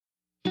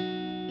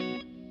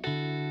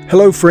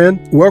Hello, friend.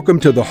 Welcome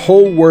to the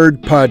Whole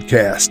Word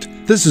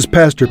Podcast. This is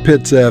Pastor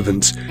Pitts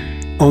Evans.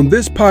 On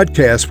this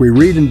podcast, we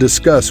read and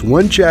discuss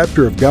one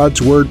chapter of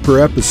God's Word per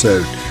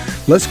episode.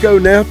 Let's go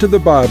now to the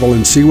Bible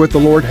and see what the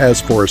Lord has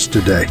for us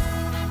today.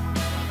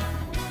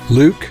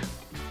 Luke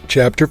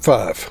chapter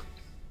 5.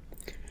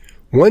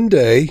 One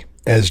day,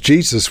 as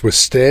Jesus was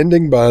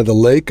standing by the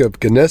lake of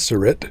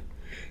Gennesaret,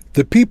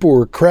 the people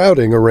were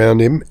crowding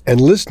around him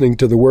and listening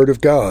to the Word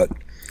of God.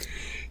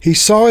 He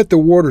saw at the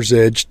water's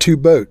edge 2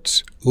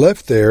 boats,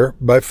 left there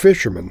by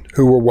fishermen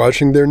who were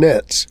washing their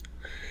nets.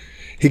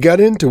 He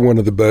got into one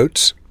of the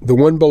boats, the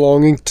one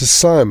belonging to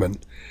Simon,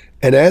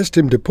 and asked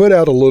him to put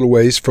out a little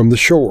ways from the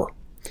shore.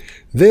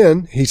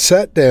 Then he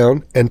sat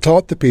down and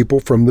taught the people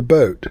from the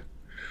boat.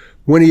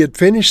 When he had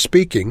finished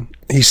speaking,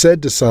 he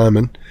said to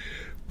Simon,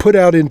 "Put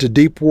out into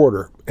deep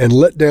water and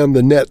let down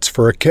the nets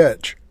for a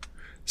catch."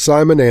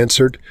 Simon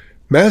answered,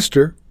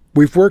 "Master,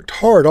 we've worked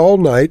hard all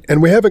night and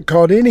we haven't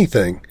caught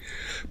anything.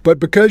 But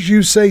because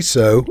you say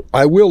so,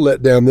 I will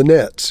let down the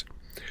nets."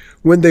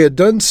 When they had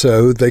done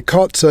so, they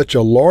caught such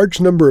a large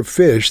number of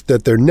fish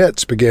that their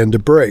nets began to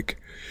break.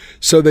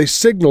 So they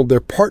signaled their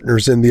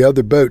partners in the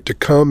other boat to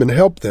come and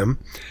help them,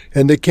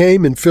 and they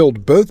came and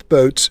filled both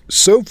boats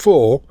so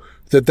full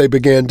that they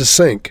began to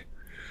sink.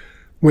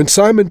 When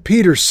Simon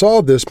Peter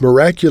saw this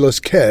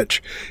miraculous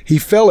catch, he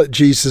fell at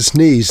Jesus'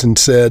 knees and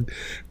said,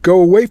 "Go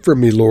away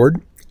from me,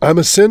 Lord. I'm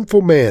a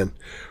sinful man."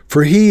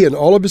 For he and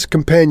all of his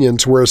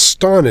companions were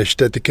astonished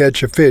at the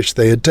catch of fish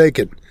they had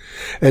taken.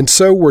 And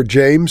so were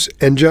James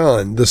and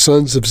John, the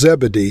sons of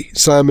Zebedee,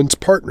 Simon's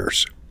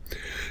partners.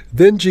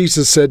 Then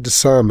Jesus said to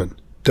Simon,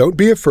 "Don't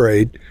be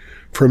afraid.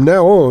 From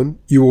now on,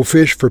 you will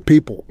fish for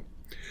people."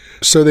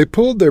 So they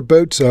pulled their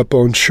boats up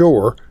on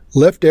shore,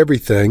 left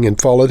everything,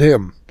 and followed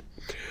him.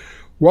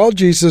 While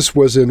Jesus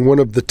was in one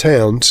of the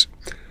towns,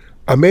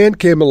 a man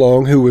came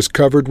along who was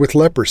covered with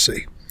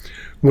leprosy.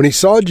 When he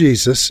saw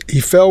Jesus, he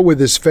fell with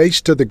his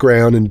face to the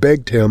ground and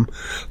begged him,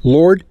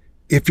 "Lord,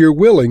 if you're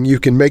willing, you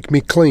can make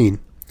me clean."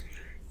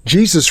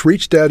 Jesus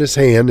reached out his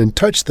hand and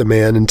touched the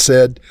man and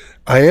said,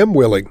 "I am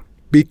willing,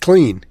 be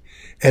clean."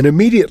 And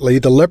immediately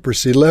the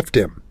leprosy left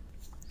him.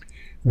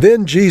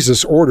 Then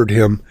Jesus ordered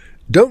him,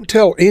 "Don't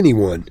tell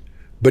anyone,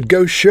 but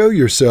go show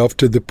yourself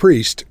to the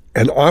priest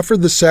and offer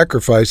the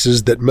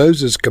sacrifices that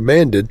Moses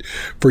commanded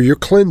for your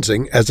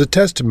cleansing as a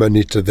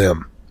testimony to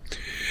them."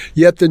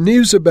 Yet the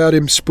news about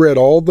him spread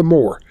all the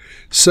more,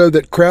 so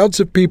that crowds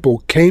of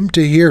people came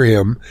to hear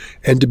him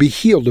and to be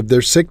healed of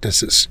their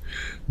sicknesses.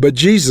 But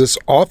Jesus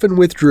often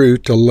withdrew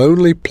to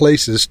lonely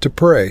places to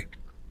pray.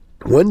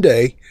 One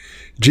day,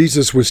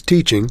 Jesus was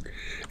teaching,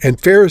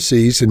 and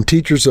Pharisees and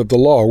teachers of the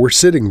law were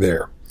sitting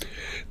there.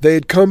 They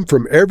had come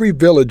from every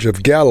village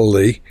of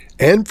Galilee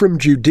and from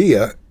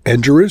Judea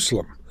and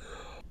Jerusalem.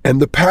 And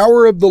the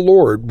power of the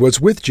Lord was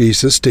with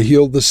Jesus to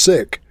heal the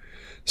sick.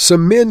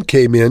 Some men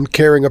came in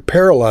carrying a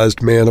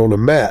paralyzed man on a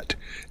mat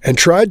and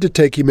tried to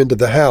take him into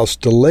the house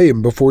to lay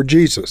him before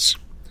Jesus.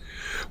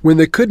 When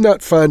they could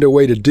not find a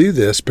way to do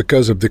this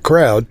because of the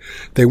crowd,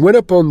 they went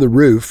up on the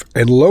roof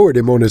and lowered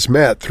him on his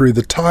mat through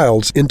the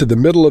tiles into the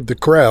middle of the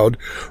crowd,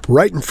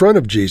 right in front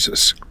of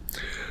Jesus.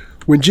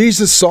 When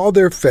Jesus saw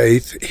their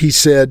faith, he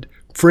said,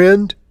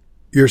 "Friend,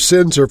 your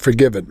sins are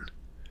forgiven."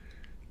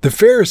 The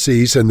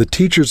Pharisees and the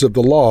teachers of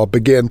the law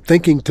began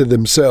thinking to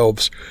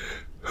themselves,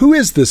 "Who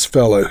is this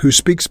fellow who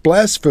speaks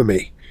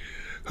blasphemy?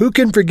 Who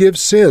can forgive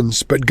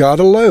sins but God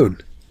alone?"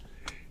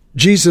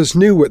 Jesus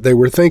knew what they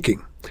were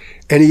thinking,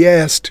 and he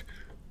asked,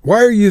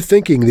 "Why are you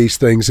thinking these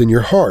things in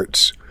your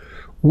hearts?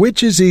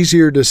 Which is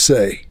easier to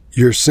say,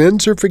 'Your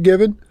sins are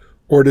forgiven,'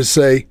 or to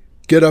say,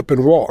 'Get up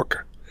and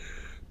walk'?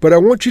 But I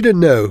want you to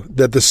know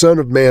that the Son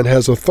of Man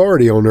has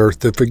authority on earth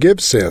to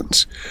forgive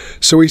sins."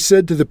 So he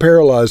said to the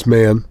paralyzed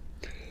man,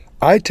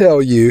 "I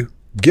tell you,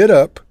 get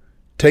up,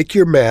 take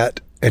your mat,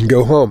 and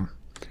go home."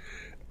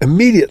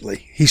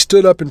 Immediately he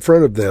stood up in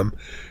front of them,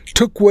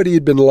 took what he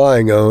had been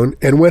lying on,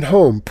 and went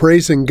home,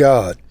 praising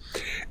God.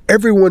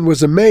 Everyone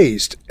was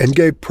amazed and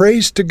gave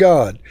praise to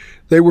God.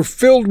 They were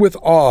filled with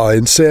awe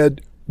and said,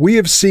 "We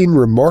have seen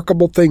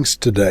remarkable things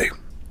today."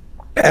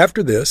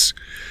 After this,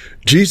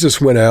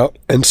 Jesus went out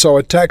and saw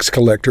a tax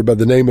collector by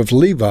the name of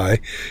Levi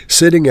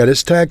sitting at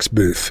his tax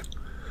booth.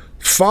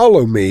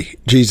 "Follow me,"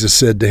 Jesus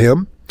said to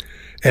him.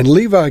 And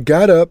Levi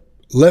got up,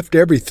 left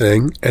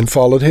everything, and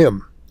followed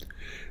him.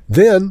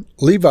 Then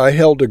Levi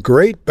held a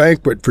great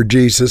banquet for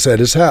Jesus at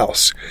his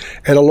house,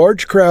 and a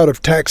large crowd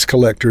of tax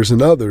collectors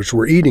and others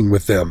were eating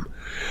with them.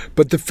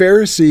 But the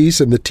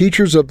Pharisees and the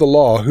teachers of the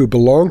law who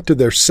belonged to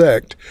their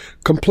sect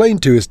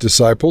complained to his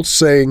disciples,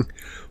 saying,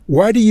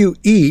 "Why do you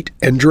eat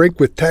and drink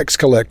with tax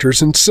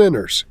collectors and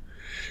sinners?"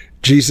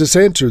 Jesus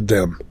answered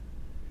them,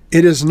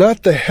 "It is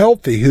not the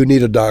healthy who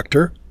need a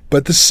doctor,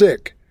 but the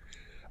sick.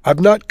 I've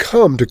not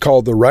come to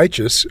call the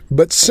righteous,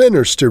 but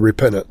sinners to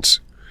repentance."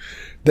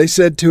 They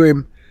said to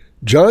him,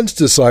 "John's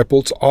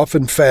disciples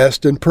often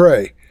fast and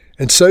pray,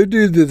 and so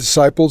do the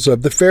disciples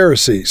of the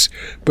Pharisees,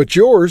 but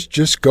yours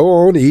just go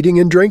on eating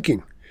and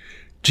drinking."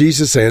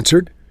 Jesus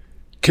answered,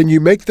 "Can you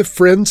make the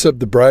friends of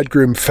the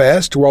bridegroom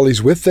fast while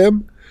he's with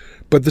them?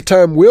 But the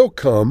time will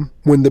come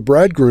when the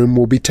bridegroom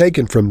will be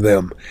taken from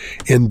them.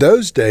 In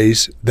those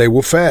days they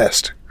will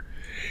fast.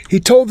 He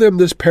told them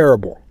this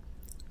parable.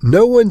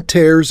 No one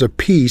tears a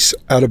piece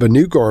out of a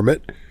new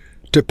garment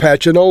to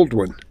patch an old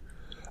one.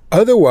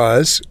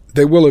 Otherwise,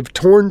 they will have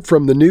torn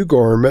from the new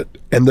garment,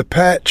 and the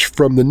patch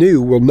from the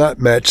new will not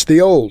match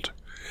the old.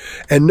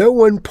 And no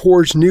one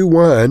pours new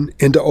wine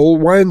into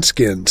old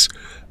wineskins.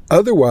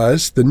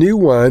 Otherwise, the new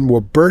wine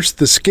will burst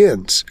the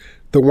skins.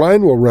 The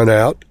wine will run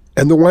out,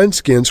 and the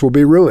wineskins will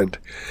be ruined.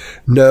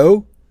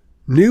 No,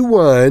 new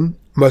wine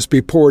must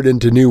be poured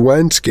into new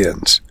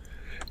wineskins.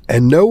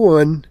 And no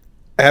one,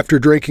 after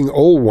drinking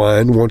old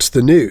wine, wants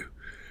the new,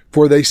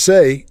 for they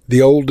say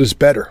the old is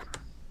better.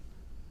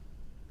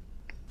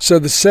 So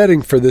the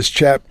setting for this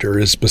chapter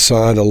is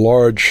beside a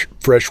large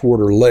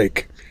freshwater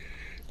lake,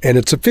 and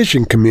it's a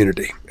fishing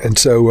community. And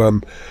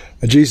so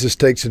Jesus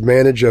takes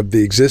advantage of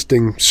the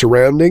existing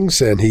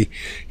surroundings, and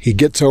he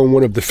gets on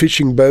one of the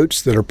fishing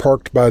boats that are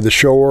parked by the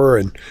shore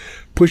and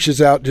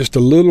pushes out just a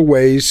little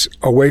ways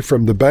away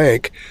from the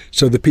bank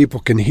so the people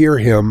can hear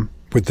him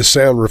with the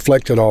sound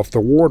reflected off the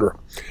water.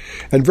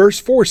 And verse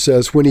 4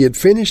 says, when he had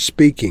finished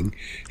speaking,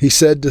 he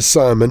said to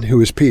Simon,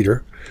 who is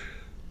Peter,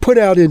 "Put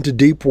out into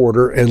deep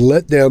water and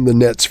let down the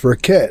nets for a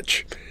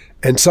catch."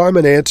 And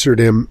Simon answered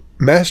him,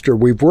 "Master,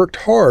 we've worked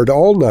hard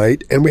all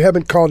night and we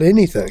haven't caught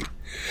anything."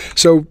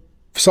 So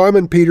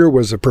Simon Peter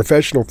was a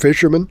professional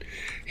fisherman.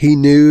 He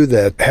knew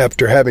that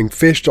after having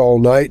fished all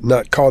night and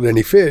not caught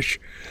any fish,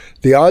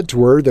 the odds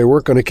were they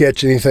weren't going to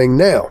catch anything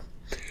now.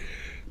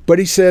 But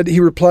he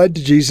replied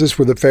to Jesus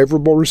with a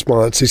favorable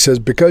response. He says,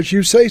 "Because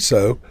you say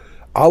so,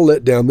 I'll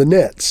let down the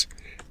nets."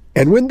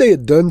 And when they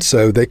had done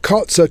so, they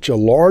caught such a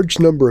large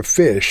number of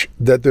fish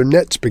that their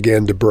nets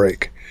began to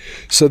break.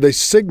 So they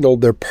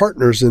signaled their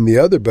partners in the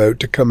other boat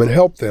to come and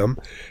help them,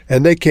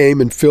 and they came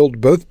and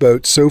filled both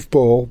boats so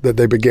full that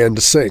they began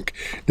to sink.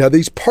 Now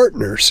these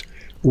partners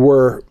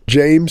were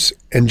James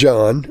and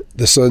John,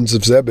 the sons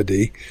of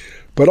Zebedee,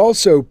 but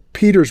also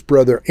Peter's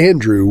brother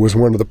Andrew was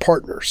one of the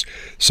partners.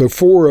 So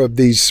 4 of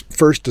these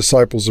first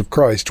disciples of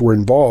Christ were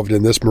involved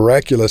in this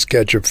miraculous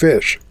catch of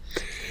fish.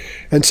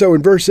 And so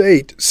in verse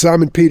 8,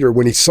 Simon Peter,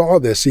 when he saw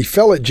this, he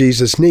fell at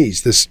Jesus'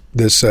 knees,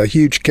 this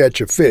huge catch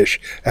of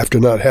fish, after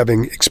not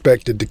having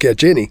expected to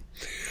catch any.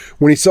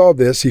 When he saw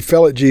this, he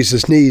fell at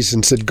Jesus' knees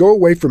and said, "Go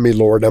away from me,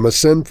 Lord, I'm a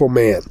sinful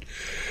man."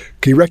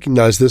 He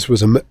recognized this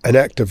was an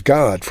act of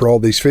God for all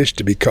these fish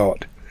to be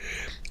caught.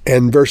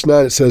 And verse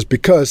 9, it says,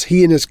 because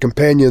he and his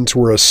companions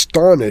were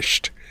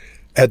astonished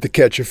at the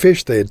catch of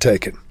fish they had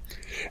taken.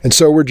 And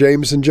so were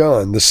James and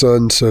John, the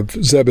sons of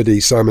Zebedee,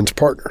 Simon's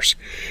partners.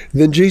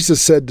 Then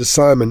Jesus said to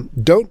Simon,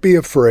 "Don't be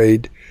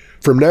afraid.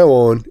 From now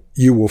on,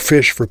 you will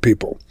fish for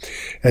people."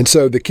 And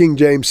so the King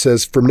James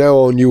says, "From now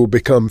on, you will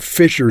become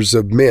fishers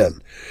of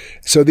men."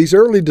 So these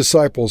early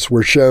disciples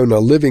were shown a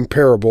living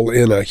parable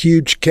in a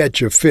huge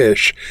catch of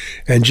fish,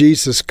 and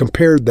Jesus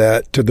compared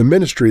that to the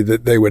ministry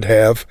that they would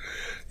have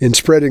in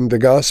spreading the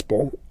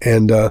gospel,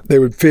 and they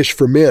would fish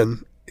for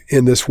men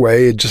in this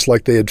way, just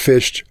like they had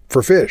fished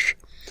for fish.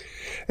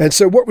 And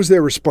so what was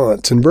their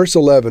response? In verse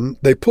 11,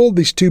 they pulled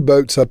these 2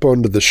 boats up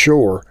onto the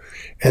shore,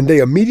 and they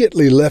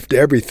immediately left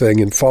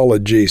everything and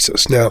followed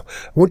Jesus. Now,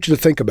 I want you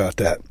to think about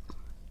that.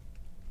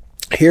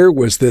 Here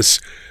was this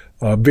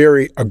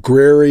very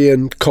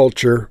agrarian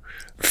culture.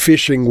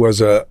 Fishing was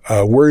a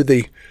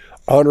worthy,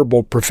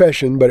 honorable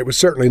profession, but it was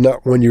certainly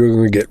not one you were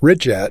going to get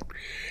rich at.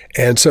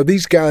 And so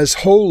these guys'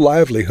 whole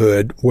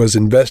livelihood was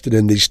invested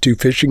in these 2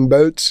 fishing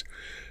boats.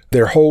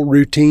 Their whole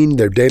routine,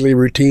 their daily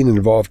routine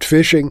involved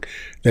fishing.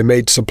 They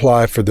made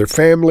supply for their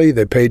family.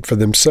 They paid for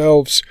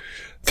themselves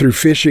through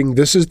fishing.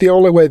 This is the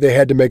only way they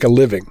had to make a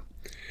living.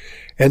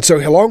 And so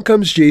along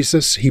comes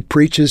Jesus. He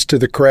preaches to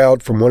the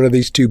crowd from one of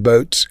these 2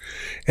 boats,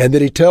 and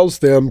then he tells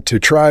them to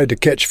try to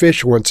catch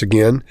fish once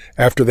again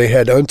after they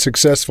had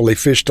unsuccessfully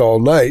fished all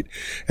night.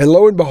 And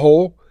lo and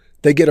behold,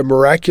 they get a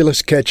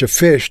miraculous catch of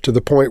fish to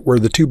the point where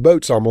the 2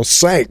 boats almost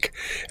sank.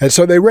 And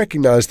so they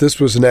recognized this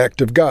was an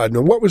act of God. Now,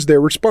 what was their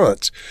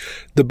response?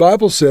 The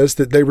Bible says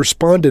that they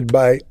responded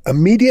by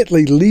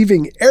immediately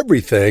leaving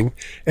everything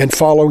and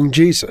following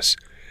Jesus.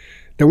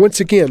 Now, once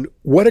again,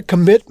 what a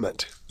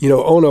commitment.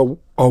 On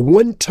a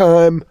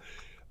one-time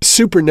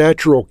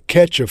supernatural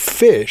catch of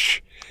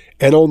fish,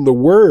 and on the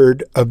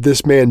word of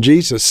this man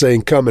Jesus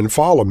saying, "Come and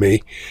follow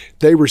me,"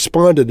 they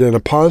responded in a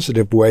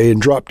positive way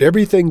and dropped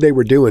everything they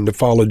were doing to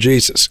follow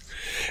Jesus.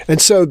 And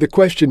so the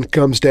question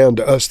comes down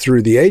to us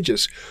through the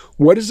ages.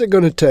 What is it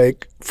going to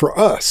take for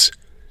us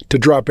to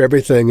drop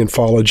everything and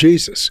follow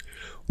Jesus?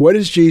 What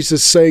is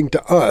Jesus saying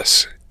to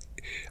us?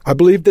 I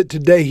believe that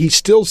today he's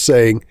still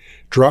saying,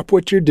 drop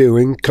what you're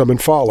doing, come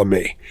and follow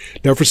me.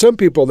 Now, for some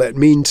people, that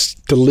means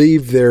to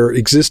leave their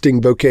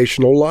existing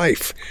vocational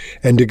life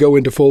and to go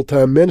into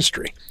full-time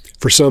ministry.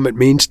 For some, it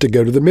means to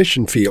go to the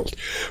mission field.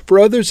 For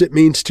others, it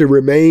means to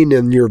remain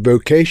in your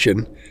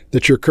vocation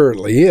that you're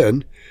currently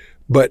in,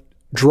 but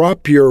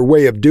drop your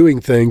way of doing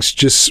things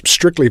just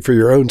strictly for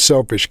your own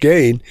selfish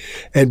gain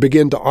and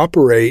begin to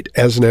operate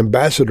as an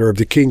ambassador of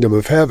the kingdom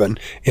of heaven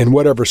in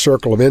whatever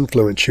circle of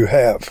influence you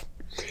have.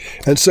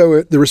 And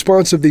so the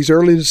response of these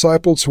early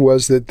disciples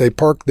was that they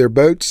parked their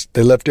boats,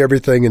 they left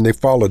everything, and they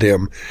followed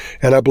him.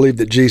 And I believe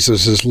that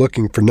Jesus is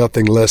looking for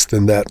nothing less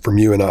than that from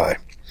you and I.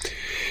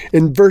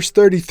 In verse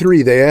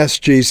 33, they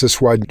asked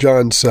Jesus why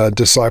John's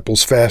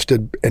disciples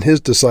fasted and his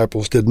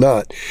disciples did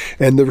not.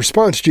 And the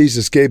response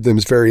Jesus gave them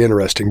is very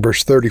interesting.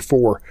 Verse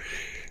 34,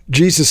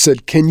 Jesus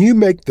said, "Can you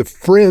make the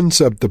friends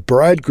of the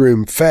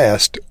bridegroom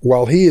fast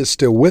while he is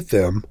still with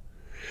them?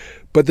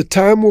 But the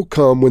time will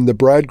come when the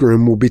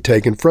bridegroom will be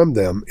taken from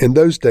them. In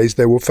those days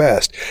they will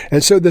fast."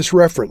 And so this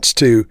reference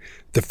to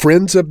the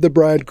friends of the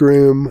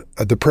bridegroom,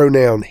 the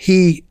pronoun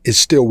he is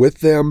still with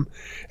them,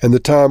 and the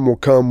time will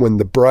come when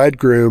the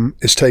bridegroom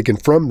is taken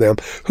from them.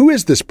 Who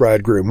is this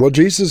bridegroom? Well,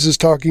 Jesus is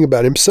talking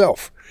about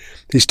himself.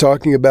 He's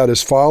talking about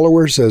his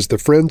followers as the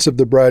friends of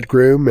the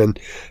bridegroom, and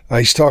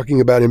he's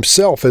talking about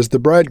himself as the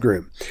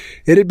bridegroom.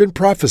 It had been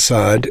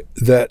prophesied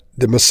that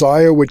the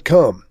Messiah would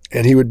come,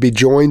 and he would be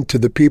joined to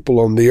the people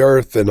on the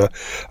earth in a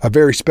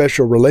very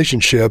special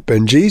relationship.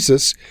 And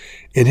Jesus,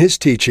 in his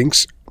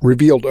teachings,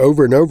 revealed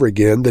over and over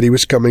again that he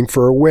was coming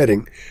for a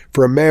wedding,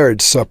 for a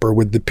marriage supper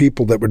with the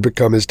people that would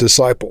become his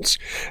disciples.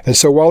 And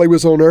so while he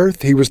was on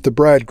earth, he was the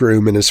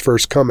bridegroom in his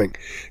first coming.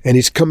 And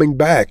he's coming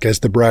back as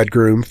the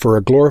bridegroom for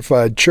a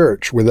glorified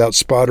church without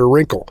spot or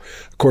wrinkle,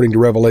 according to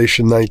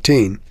Revelation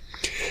 19.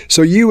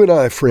 So you and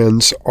I,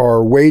 friends,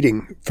 are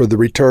waiting for the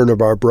return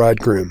of our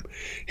bridegroom.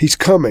 He's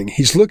coming.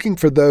 He's looking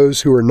for those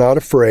who are not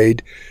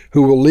afraid,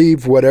 who will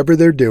leave whatever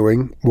they're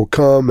doing, will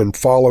come and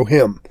follow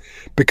him,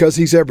 because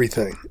he's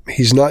everything.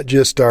 He's not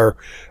just our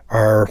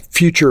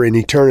future in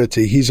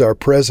eternity. He's our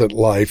present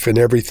life and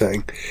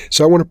everything.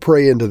 So I want to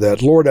pray into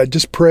that. Lord, I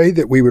just pray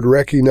that we would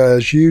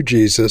recognize you,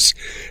 Jesus,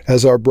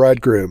 as our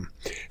bridegroom.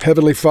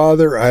 Heavenly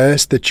Father, I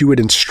ask that you would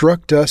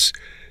instruct us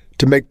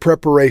to make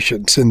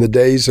preparations in the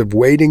days of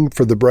waiting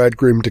for the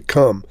bridegroom to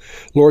come.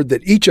 Lord,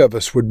 that each of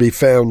us would be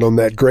found on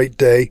that great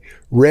day,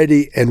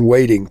 ready and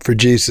waiting for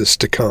Jesus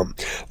to come.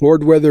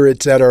 Lord, whether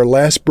it's at our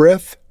last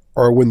breath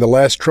or when the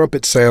last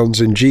trumpet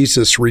sounds and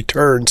Jesus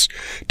returns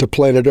to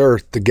planet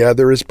Earth to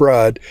gather his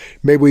bride,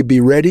 may we be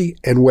ready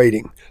and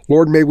waiting.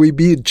 Lord, may we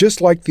be just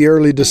like the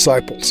early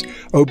disciples,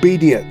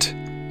 obedient,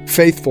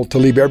 faithful to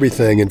leave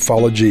everything and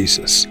follow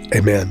Jesus.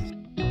 Amen.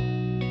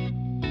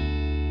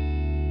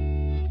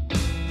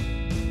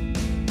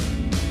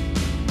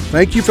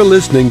 Thank you for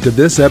listening to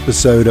this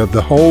episode of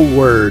The Whole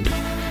Word.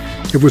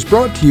 It was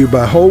brought to you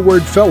by Whole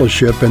Word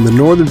Fellowship and the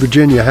Northern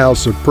Virginia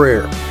House of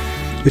Prayer.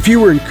 If you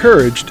were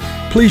encouraged,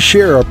 please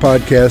share our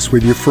podcast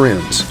with your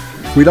friends.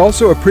 We'd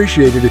also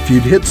appreciate it if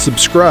you'd hit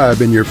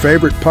subscribe in your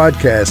favorite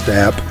podcast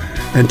app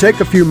and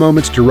take a few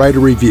moments to write a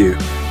review.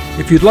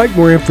 If you'd like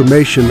more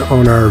information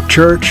on our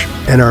church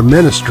and our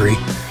ministry,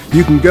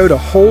 you can go to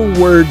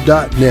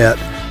wholeword.net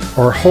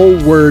or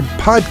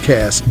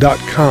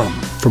wholewordpodcast.com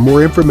for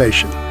more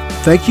information.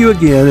 Thank you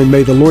again, and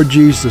may the Lord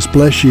Jesus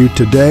bless you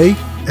today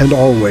and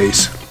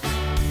always.